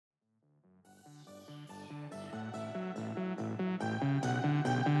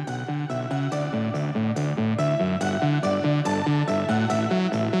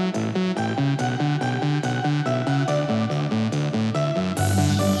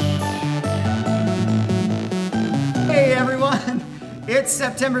It's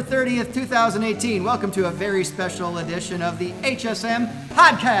September 30th, 2018. Welcome to a very special edition of the HSM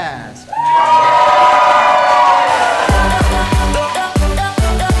Podcast.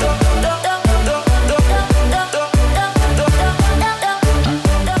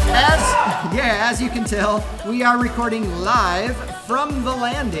 As you can tell, we are recording live from the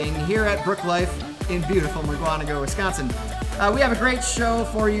landing here at Brook Life in beautiful Mugwanago, Wisconsin. We have a great show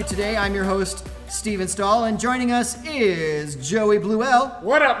for you today. I'm your host, Steven Stahl, and joining us is Joey Bluell.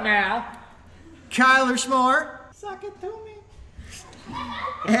 What up now? Kyler Schmore. Suck it to me.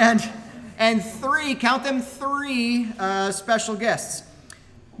 And three, count them three, special guests.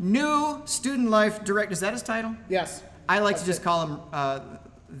 New Student Life Director, is that his title? Yes. I like to just call him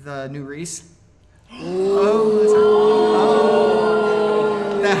the new Reese.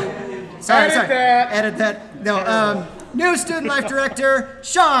 Sorry. Edit that. No, new Student Life Director,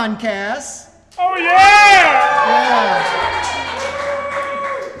 Sean Cass. Oh, yeah!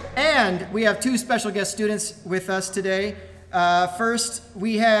 And we have two special guest students with us today. First,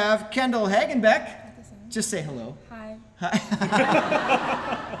 we have Kendall Hagenbeck. Just say hello. Hi.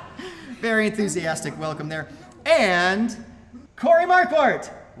 Very enthusiastic welcome there. And Corey Marquardt.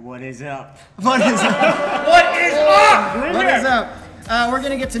 What is up? What is up? What is up? What is up? We're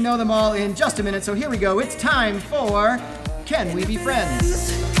going to get to know them all in just a minute, so here we go. It's time for Can We Be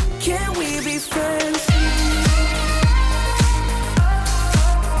Friends? Can we be friends?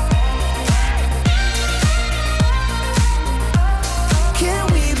 Can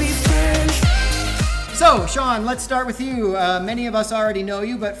we be friends? So, Sean, let's start with you. Many of us already know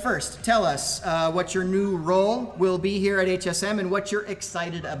you, but first, tell us what your new role will be here at HSM and what you're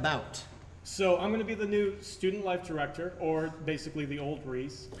excited about. So I'm going to be the new Student Life Director, or basically the old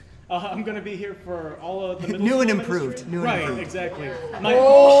Reese. I'm going to be here for all of the middle New school and ministry. improved. New and right, improved. exactly. I'm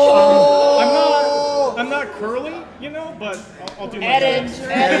not curly, but I'll do my best.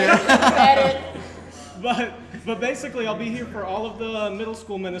 Edit. But basically, I'll be here for all of the middle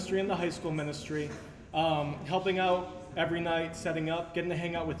school ministry and the high school ministry, helping out every night, setting up, getting to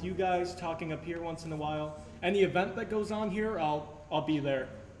hang out with you guys, talking up here once in a while. Any event that goes on here, I'll be there.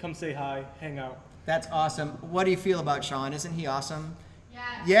 Come say hi, hang out. That's awesome. What do you feel about Sean? Isn't he awesome?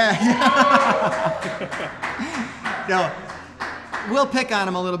 Yeah. No, we'll pick on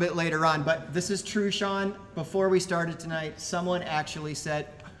him a little bit later on, but this is true, Sean. Before we started tonight, someone actually said,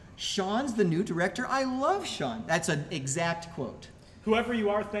 Sean's the new director? I love Sean. That's an exact quote. Whoever you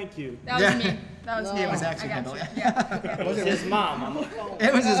are, thank you. That was me. That was me. It was actually I got Kendall. you. Yeah. It was his mom on the phone.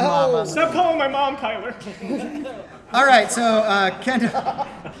 It was his mom. Stop calling my mom, Kyler. All right, so Kendall.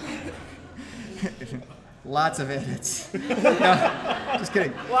 Lots of edits. No, just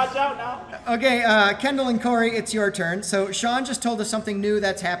kidding. Watch out now. Okay, Kendall and Corey, it's your turn. So Sean just told us something new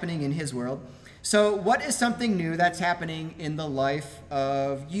that's happening in his world. So what is something new that's happening in the life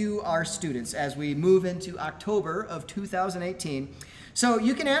of you, our students, as we move into October of 2018? So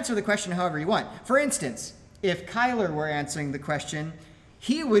you can answer the question however you want. For instance, if Kyler were answering the question,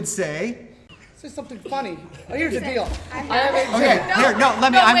 he would say... Say something funny. Oh, here's the deal. Can I read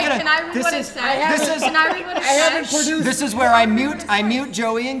what it said? Can I read what it said? This is where I mute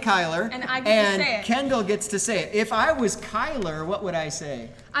Joey and Kyler, And I get to say it. Kendall gets to say it. If I was Kyler, what would I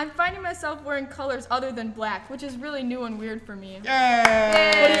say? I'm finding myself wearing colors other than black, which is really new and weird for me.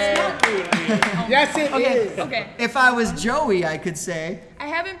 Yes, it is. Okay. If I was Joey, I could say, I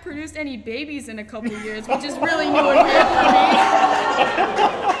haven't produced any babies in a couple years, which is really new and weird for me.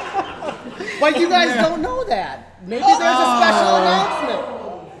 But you guys don't know that. Maybe there's a special announcement.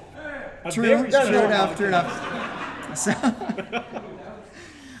 True enough. So,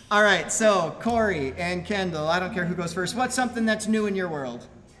 all right, so Corey and Kendall, I don't care who goes first. What's something that's new in your world?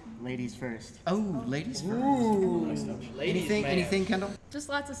 Ladies first. Oh, ladies first. Ooh. Anything, Kendall? Just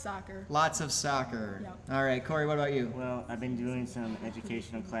lots of soccer. Lots of soccer. Yep. All right, Corey, what about you? Well, I've been doing some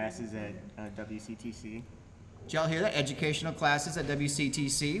educational classes at WCTC. Did y'all hear that? Educational classes at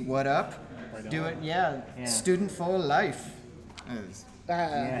WCTC. What up? Do it, yeah. Student for life. Student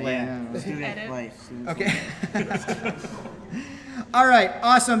Edit. life. Student Okay. All right,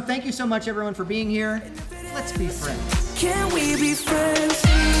 awesome. Thank you so much, everyone, for being here. Let's be friends. Can we be friends?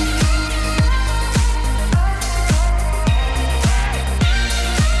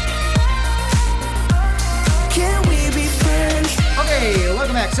 Can we be friends? Okay,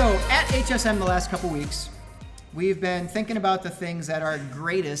 welcome back. So at HSM the last couple weeks, we've been thinking about the things that are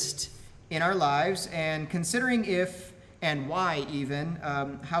greatest in our lives and considering if and why even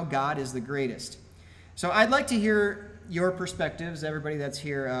how God is the greatest. So I'd like to hear your perspectives, everybody that's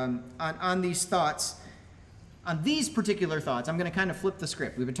here, on these thoughts. On these particular thoughts, I'm going to kind of flip the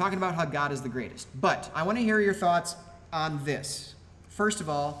script. We've been talking about how God is the greatest, but I want to hear your thoughts on this. first of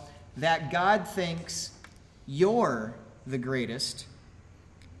all, that God thinks you're the greatest,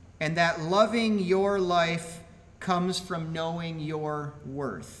 and that loving your life comes from knowing your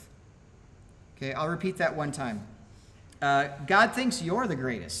worth. Okay, I'll repeat that one time. God thinks you're the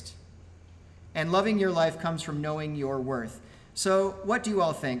greatest, and loving your life comes from knowing your worth. So what do you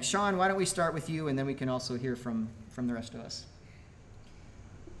all think? Sean, why don't we start with you, and then we can also hear from the rest of us.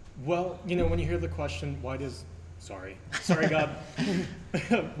 Well, when you hear the question, sorry God,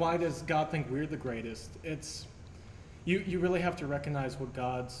 why does God think we're the greatest? It's, you really have to recognize what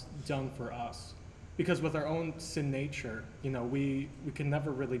God's done for us. Because with our own sin nature, we can never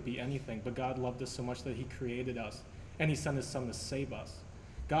really be anything, but God loved us so much that he created us, and he sent his son to save us.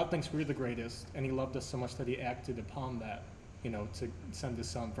 God thinks we're the greatest, and he loved us so much that he acted upon that, to send his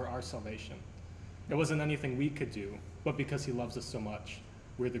son for our salvation. It wasn't anything we could do, but because he loves us so much,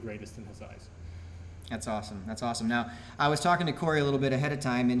 we're the greatest in his eyes. That's awesome. That's awesome. Now, I was talking to Corey a little bit ahead of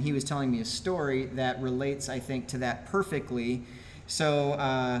time, and he was telling me a story that relates, I think, to that perfectly.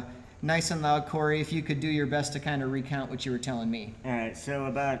 So, nice and loud, Corey, if you could do your best to kind of recount what you were telling me. All right, so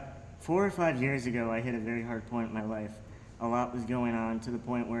about 4 or 5 years ago, I hit a very hard point in my life. A lot was going on to the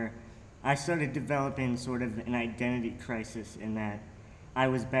point where I started developing sort of an identity crisis in that I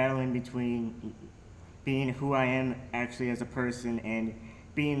was battling between being who I am actually as a person and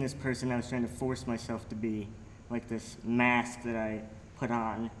being this person I was trying to force myself to be, like this mask that I put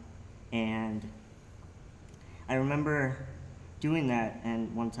on. And I remember doing that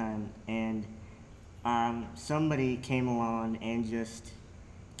and one time, and somebody came along and just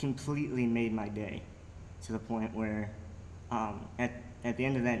completely made my day, to the point where at the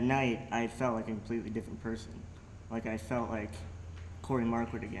end of that night, I felt like a completely different person. Like I felt like Corey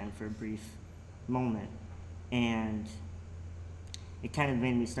Markwood again for a brief moment. And it kind of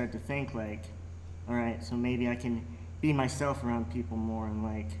made me start to think like, all right, so maybe I can be myself around people more and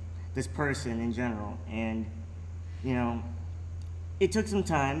like this person in general. And, it took some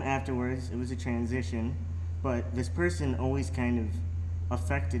time afterwards. It was a transition, but this person always kind of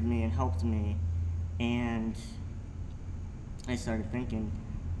affected me and helped me. And I started thinking,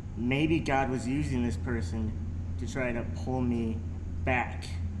 maybe God was using this person to try to pull me back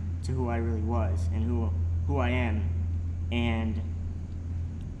to who I really was and who I am. And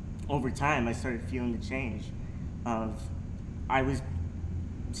over time, I started feeling the change of I was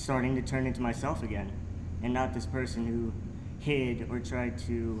starting to turn into myself again, and not this person who hid or tried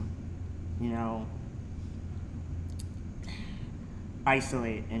to,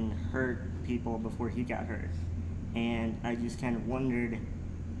 isolate and hurt people before he got hurt. And I just kind of wondered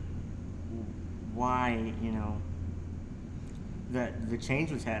why, that the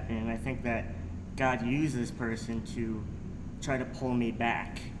change was happening. And I think that God used this person to try to pull me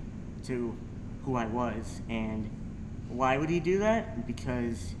back to who I was. And why would he do that?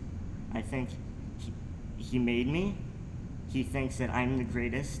 Because I think he made me. He thinks that I'm the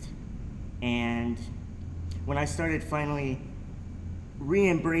greatest. And when I started finally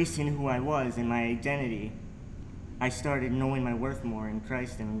re-embracing who I was and my identity, I started knowing my worth more in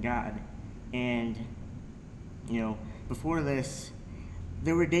Christ and in God. And, before this,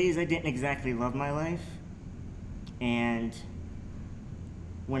 there were days I didn't exactly love my life. And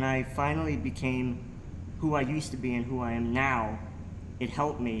when I finally became who I used to be and who I am now, it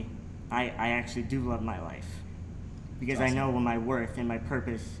helped me. I actually do love my life. Because I know my worth and my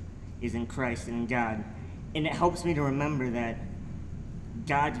purpose is in Christ and in God. And it helps me to remember that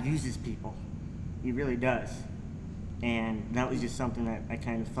God uses people. He really does. And that was just something that I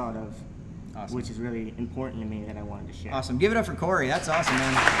kind of thought of, which is really important to me that I wanted to share. Awesome. Give it up for Corey. That's awesome,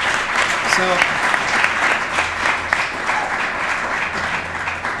 man. So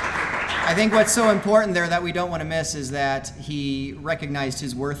I think what's so important there that we don't want to miss is that he recognized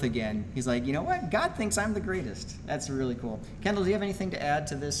his worth again. He's like, you know what? God thinks I'm the greatest. That's really cool. Kendall, do you have anything to add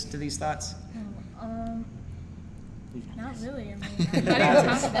to these thoughts? Not really. How do you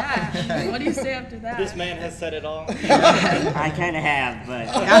top that? What do you say after that? This man has said it all. I kind of have, but...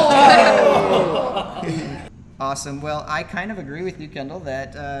 Awesome. Well, I kind of agree with you, Kendall,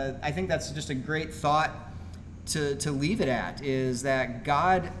 that I think that's just a great thought to leave it at, is that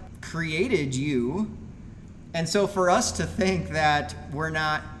God created you, and so for us to think that we're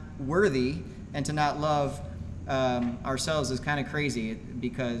not worthy and to not love ourselves is kind of crazy,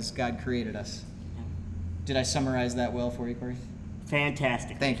 because God created us. Did I summarize that well for you, Corey?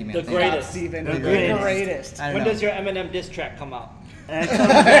 Fantastic. Thank you, man. The Thank you. greatest. Steven, The the greatest. greatest. I don't When know. does your Eminem diss track come out?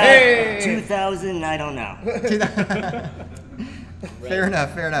 2000, I don't know. Fair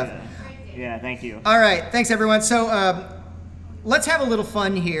enough. Yeah, thank you. All right, thanks everyone. So let's have a little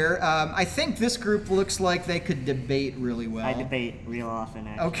fun here. I think this group looks like they could debate really well. I debate real often,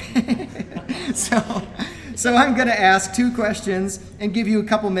 actually. Okay. So I'm going to ask 2 questions and give you a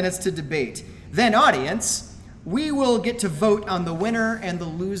couple minutes to debate. Then, audience, we will get to vote on the winner and the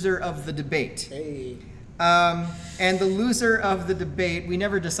loser of the debate. Hey. And the loser of the debate, we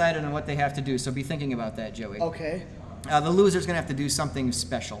never decided on what they have to do, so be thinking about that, Joey. Okay. The loser's going to have to do something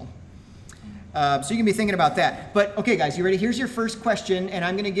special. So you can be thinking about that. But, okay, guys, you ready? Here's your first question, and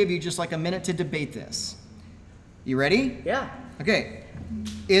I'm going to give you just like a minute to debate this. You ready? Yeah. Okay.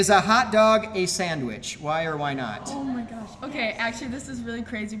 Is a hot dog a sandwich? Why or why not? Oh my gosh. Okay, actually, this is really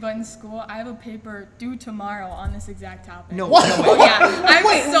crazy, but in school, I have a paper due tomorrow on this exact topic. No. What? no Oh, way. yeah, I'm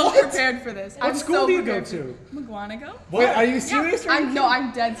Wait, so what? prepared for this. What I'm school so do you go prepared to? McGuanago? Wait, are you serious? Yeah,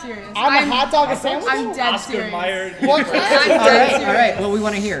 I'm dead serious. I'm a hot dog a sandwich? I'm dead Oscar serious. Mayer. What? I'm All dead right, serious. all right. Well, we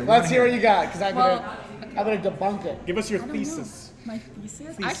want to hear. Let's hear what you got, because I'm Well- gonna debunk it. Give us your I don't know. thesis. My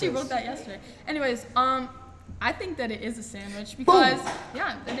thesis? I actually wrote that yesterday. Anyways, I think that it is a sandwich Boom. because,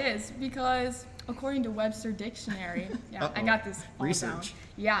 yeah, it is. Because according to Webster Dictionary, yeah, I Uh-oh. got this all Research.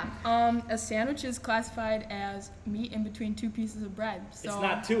 down. Yeah, a sandwich is classified as meat in between 2 pieces of bread. So It's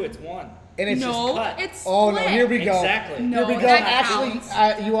not 2, it's 1. And it's no, cut. it's Oh, no, split. here we go. Exactly. No, Here we go. that Actually,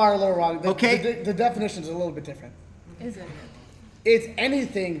 counts. you are a little wrong. Okay. The definition is a little bit different. Is it? It's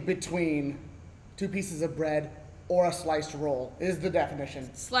anything between 2 pieces of bread or a sliced roll is the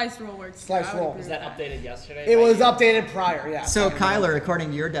definition. Sliced roll works. too. Sliced I would roll. agree Was with that updated yesterday? It by was you? updated prior, yeah. So, Kyler,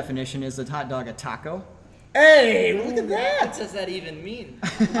 according to your definition, is a hot dog a taco? Hey, look at What that. does that even mean? A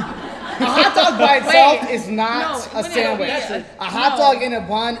hot dog by itself Wait. is not No, a wait, sandwich. wait. A hot No. dog in a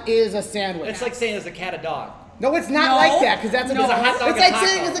bun is a sandwich. It's like saying it's a cat a dog. No, it's not No. like that, because that's No. It's a hot dog It's a like taco.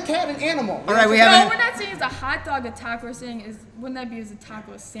 saying it's a cat an animal. All right, we No, haven't. we're not saying it's a hot dog a taco. We're saying wouldn't that be as a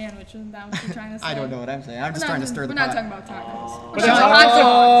taco a sandwich? Isn't that what you're trying to say? I don't know what I'm saying. I'm just We're not trying to stir the We're not pot. talking about tacos. But We're a talking about hot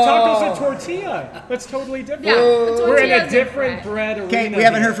dog. taco's a tortilla. That's totally different. Yeah, a We're in tortilla a is different bread. bread arena. Okay, we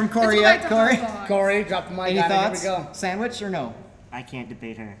haven't here. heard from Corey Let's yet. go back Corey, to hot dogs. Corey, drop the mic any on it. Here thoughts? we go. Sandwich or no? I can't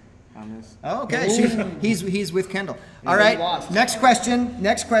debate her on this. Oh, okay. He's with Kendall. All he right. lost. Next question.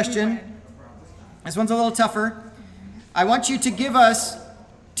 Next question. This one's a little tougher. I want you to give us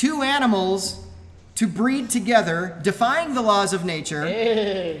 2 animals to breed together, defying the laws of nature.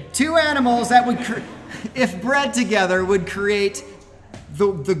 2 animals that would, if bred together, would create the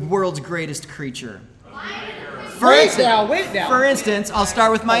world's greatest creature. Wait now. For instance, I'll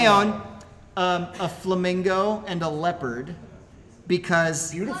start with my own. A flamingo and a leopard, because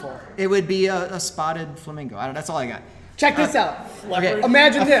Beautiful. it would be a spotted flamingo. That's all I got. Check this out. Okay.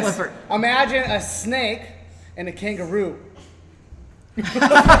 Imagine A this. flipper. Imagine a snake and a kangaroo.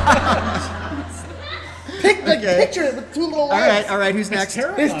 Picture it with 2 little legs. All right. Who's next?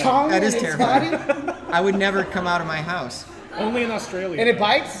 His tongue That is and his terrifying. body, I would never come out of my house. Only in Australia. and it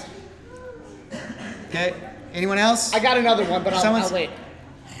bites. Okay. Anyone else? I got another one, but I'll Someone's- wait.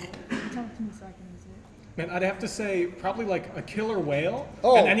 Talk to me so I can answer it. Man, I'd have to say probably like a killer whale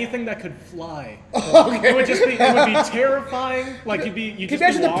Oh. and anything that could fly. Okay. It would be terrifying. Like you'd Can you just be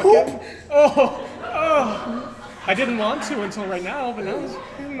imagine the walking. poop? Oh. I didn't want to until right now, but now it's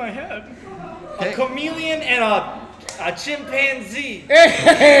in my head. A chameleon and a chimpanzee.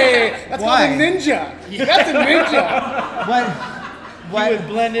 Hey, that's Why? called a ninja. That's a ninja. What? He would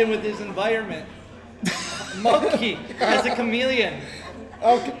blend in with his environment. Monkey as a chameleon.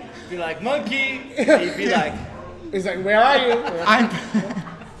 Okay. Be like, monkey. He'd be like, He's like, where are you? I'm.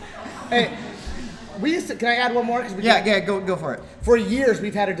 Hey, we used to, can I add one more? 'Cause we Yeah. Go for it. For years,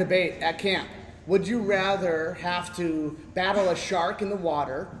 we've had a debate at camp. Would you rather have to battle a shark in the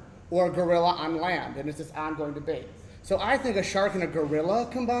water or a gorilla on land? And it's this ongoing debate. So I think a shark and a gorilla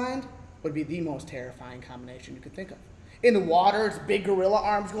combined would be the most terrifying combination you could think of. In the water, it's big gorilla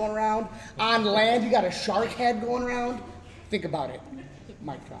arms going around. On land, you got a shark head going around. Think about it.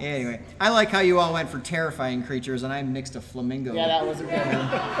 Mic drop. Anyway, I like how you all went for terrifying creatures, and I mixed a flamingo Yeah, that wasn't good.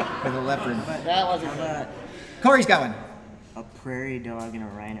 with a leopard. That wasn't good. Corey's got one. A prairie dog and a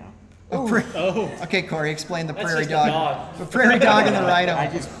rhino. Okay, Corey, explain the That's prairie just a dog. dog. The prairie dog and the I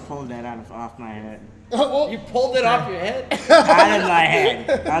rhino. just pulled that off my head. you pulled it off your head? Out of my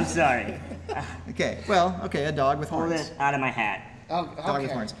head. I'm sorry. Okay, a dog with Pulled horns. it out of my hat. Oh, Dog with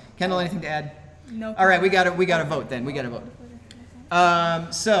okay. horns. Kendall, anything to add? No. All right, we got to vote then. We got to vote.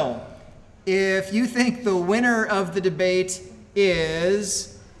 So, if you think the winner of the debate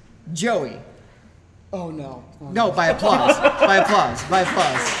is Joey, Oh, no. no, by applause, by applause.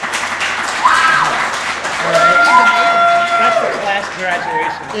 That's for class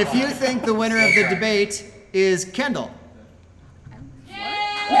graduation. If you think the winner of the debate is Kendall,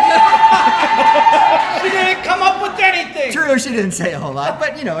 She didn't come up with anything. True, she didn't say a whole lot,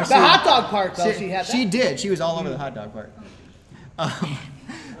 but you know, The hot dog part, though, she had that. She did. She was all over the hot dog part.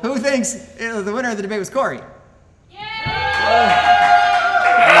 Who thinks the winner of the debate was Corey?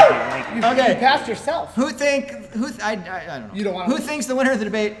 You Okay. passed yourself. I don't know. You don't want Who thinks the winner of the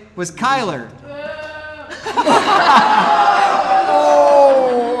debate was Kyler?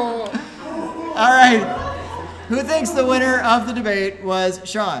 All right. Who thinks the winner of the debate was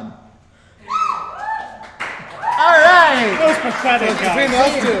Sean? All right. That was pathetic, Between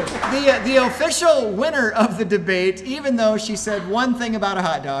guys. those two. The official winner of the debate, even though she said one thing about a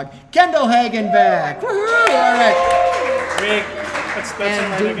hot dog, Kendall Hagenbeck. Woohoo! All right. Rick, that's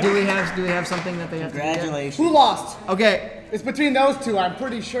And right do we have something that they have to do? Congratulations. Who lost? Okay, It's between those two, I'm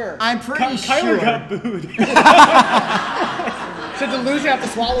pretty sure. I'm pretty Kyler sure. got booed. Should delusion have to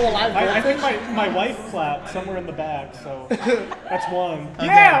swallow a live I goldfish? think my wife clapped somewhere in the back, so that's one.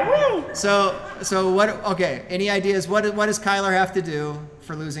 Yeah, woo! So what? Okay, any ideas? What does Kyler have to do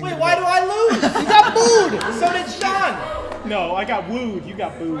for losing? Wait, the why debate? do I lose? You got booed. So did Sean. No, I got wooed. You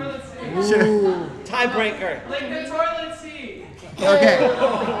got booed. Tiebreaker. Okay,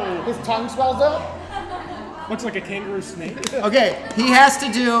 His tongue swells up? Looks like a kangaroo snake. okay. He has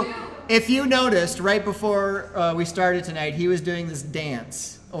to do. If you noticed, right before we started tonight, he was doing this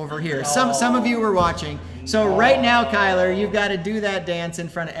dance over here. Some of you were watching. So right now, Kyler, you've got to do that dance in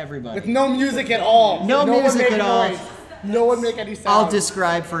front of With everybody. no music at all. No one music make at a all. noise. No one make any sound. I'll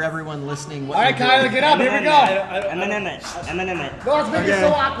describe for everyone listening what. All right, you're doing. Kyler, get up. Here we go. Eminem. No, it's making it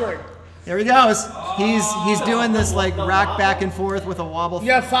so awkward. There he goes. He's doing this like rock back and forth with a wobble.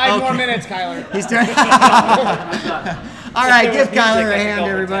 You have 5 more Okay. minutes, Kyler. He's doing. All right, there give was music, Kyler I a could hand, go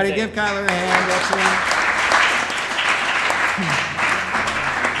for everybody. 10 Give Kyler a hand. Excellent.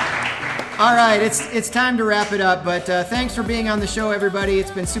 All right, it's time to wrap it up. But thanks for being on the show, everybody.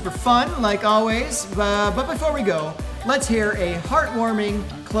 It's been super fun, like always. But before we go, let's hear a heartwarming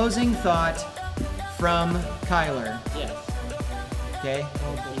closing thought from Kyler. Yes. Okay?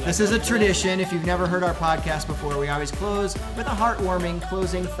 This is a tradition. If you've never heard our podcast before, we always close with a heartwarming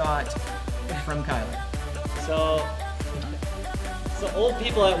closing thought from Kyler. So old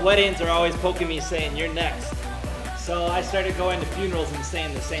people at weddings are always poking me saying, "You're next." So I started going to funerals and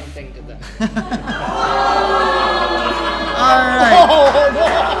saying the same thing to them. All right.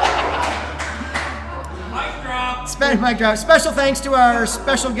 Mic drop. Special thanks to our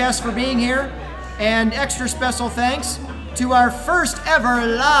special guests for being here, and extra special thanks to our first ever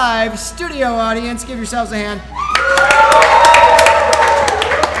live studio audience. Give yourselves a hand.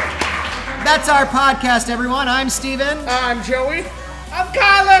 That's our podcast, everyone. I'm Steven. I'm Joey. I'm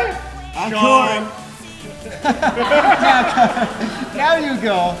Kyler. I'm Corey. Now you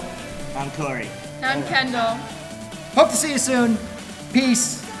go. I'm Corey. I'm Kendall. Hope to see you soon.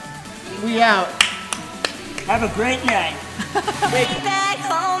 Peace. We out. Have a great night. Back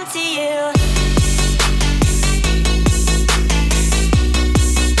home to you.